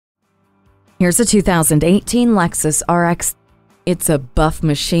Here's a 2018 Lexus RX. It's a buff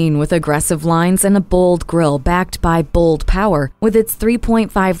machine with aggressive lines and a bold grille backed by bold power with its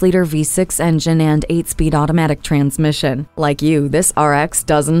 3.5-liter V6 engine and 8-speed automatic transmission. Like you, this RX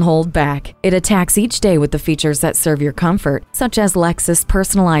doesn't hold back. It attacks each day with the features that serve your comfort, such as Lexus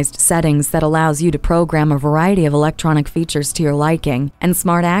personalized settings that allows you to program a variety of electronic features to your liking, and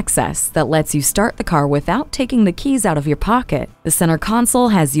smart access that lets you start the car without taking the keys out of your pocket. The center console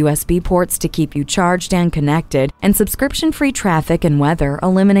has USB ports to keep you charged and connected, and subscription-free traffic and weather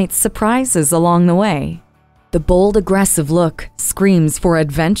eliminates surprises along the way. The bold, aggressive look screams for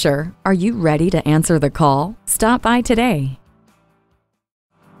adventure. Are you ready to answer the call? Stop by today.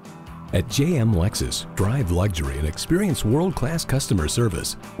 At JM Lexus, drive luxury and experience world-class customer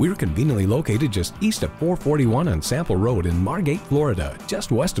service. We're conveniently located just east of 441 on Sample Road in Margate, Florida,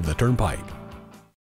 just west of the Turnpike.